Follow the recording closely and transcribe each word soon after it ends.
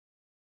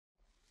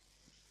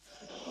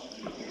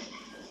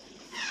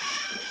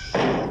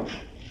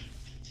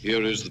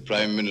Here is the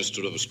Prime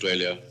Minister of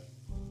Australia,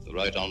 the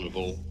Right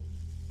Honourable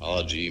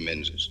R.G.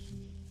 Menzies.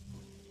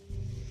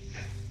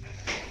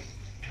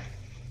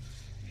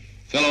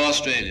 Fellow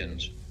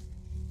Australians,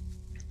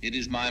 it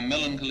is my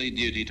melancholy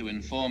duty to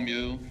inform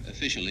you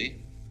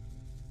officially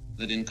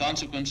that in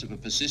consequence of a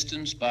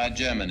persistence by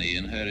Germany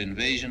in her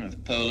invasion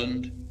of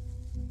Poland,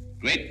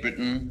 Great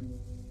Britain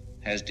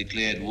has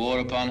declared war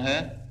upon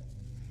her,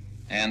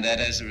 and that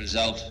as a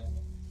result,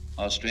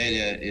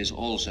 Australia is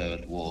also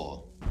at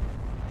war.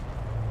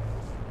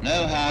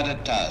 No harder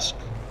task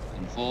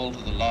can fall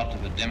to the lot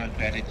of a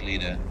democratic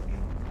leader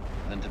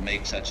than to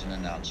make such an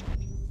announcement.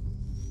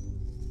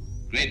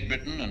 Great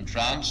Britain and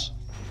France,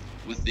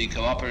 with the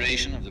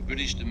cooperation of the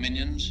British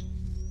dominions,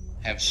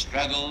 have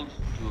struggled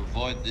to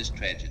avoid this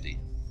tragedy.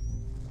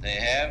 They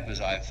have,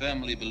 as I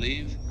firmly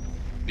believe,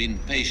 been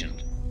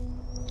patient.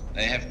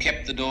 They have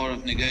kept the door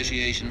of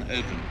negotiation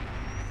open.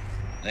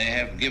 They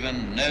have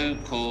given no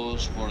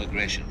cause for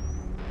aggression.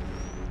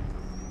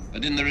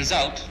 But in the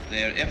result,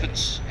 their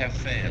efforts have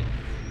failed,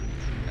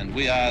 and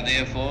we are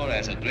therefore,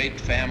 as a great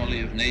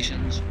family of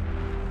nations,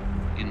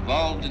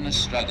 involved in a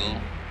struggle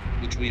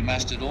which we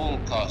must at all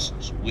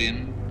costs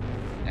win,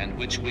 and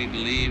which we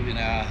believe in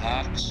our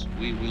hearts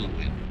we will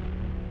win.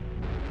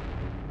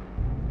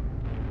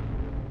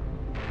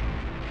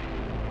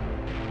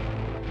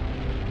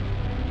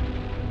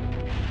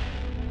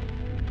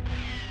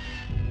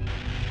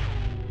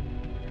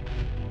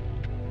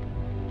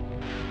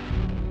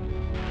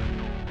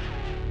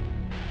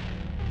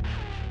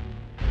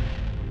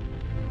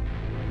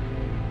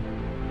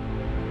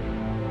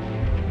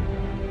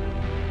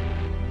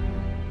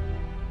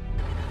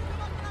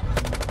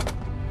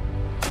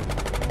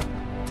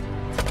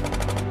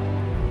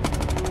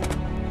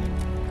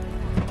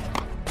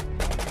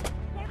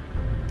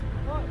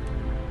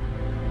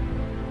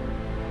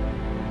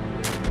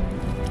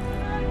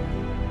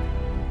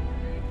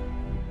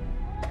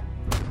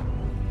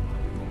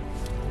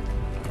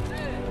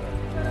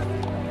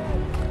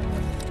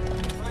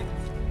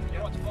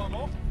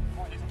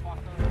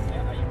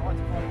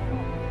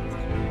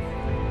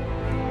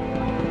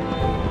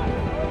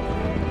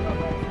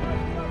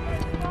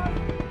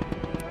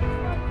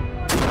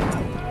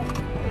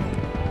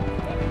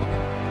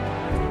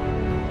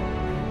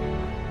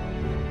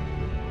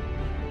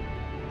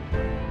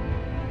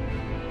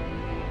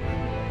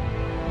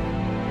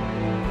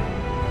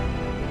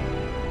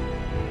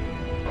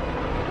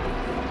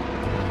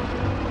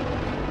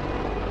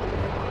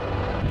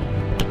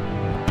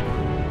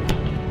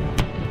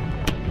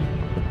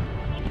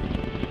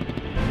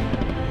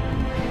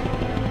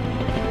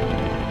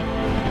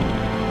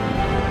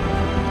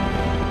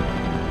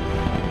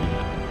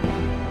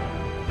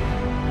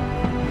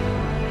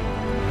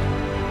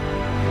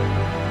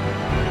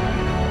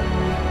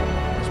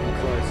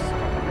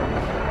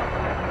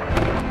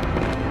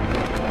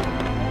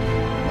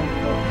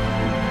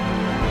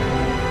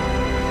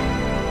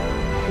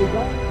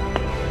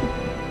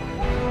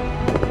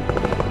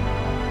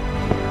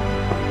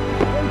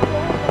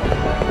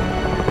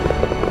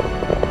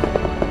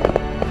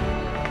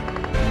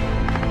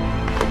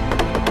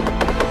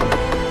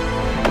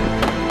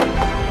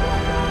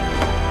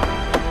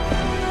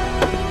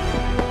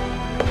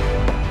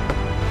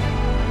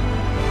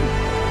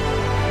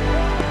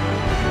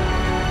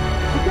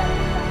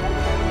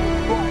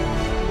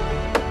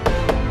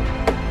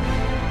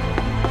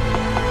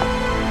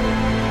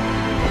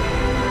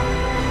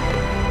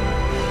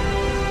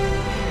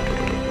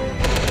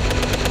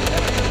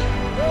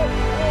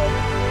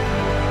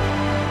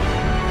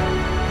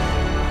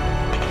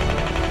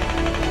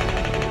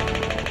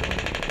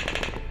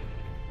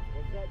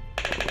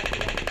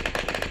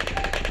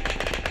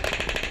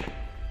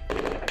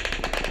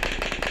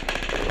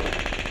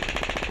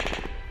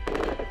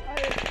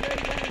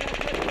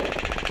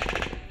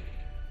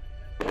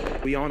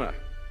 We honour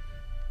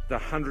the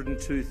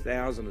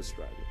 102,000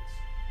 Australians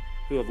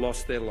who have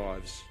lost their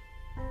lives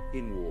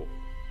in war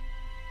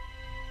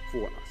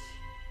for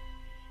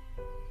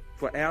us.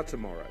 For our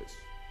tomorrows,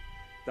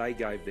 they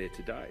gave their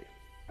today.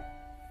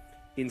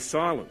 In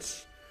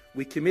silence,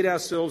 we commit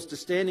ourselves to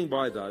standing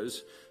by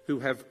those who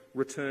have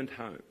returned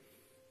home.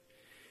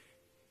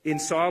 In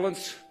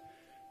silence,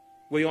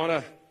 we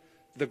honour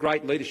the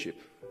great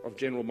leadership of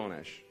General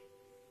Monash.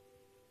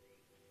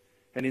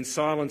 And in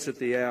silence at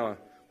the hour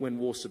when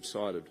war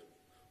subsided,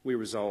 we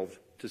resolved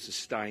to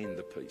sustain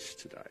the peace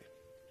today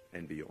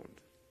and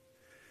beyond.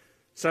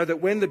 So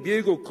that when the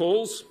bugle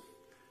calls,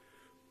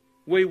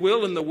 we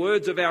will, in the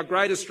words of our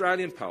great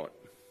Australian poet,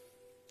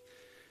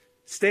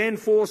 stand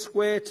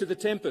foursquare to the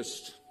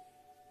tempest,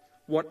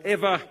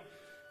 whatever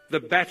the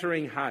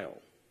battering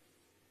hail.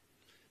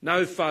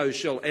 No foe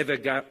shall ever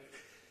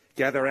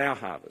gather our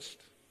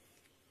harvest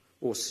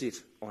or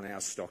sit on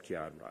our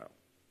stockyard rail,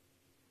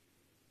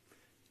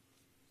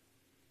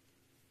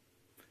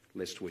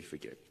 lest we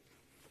forget.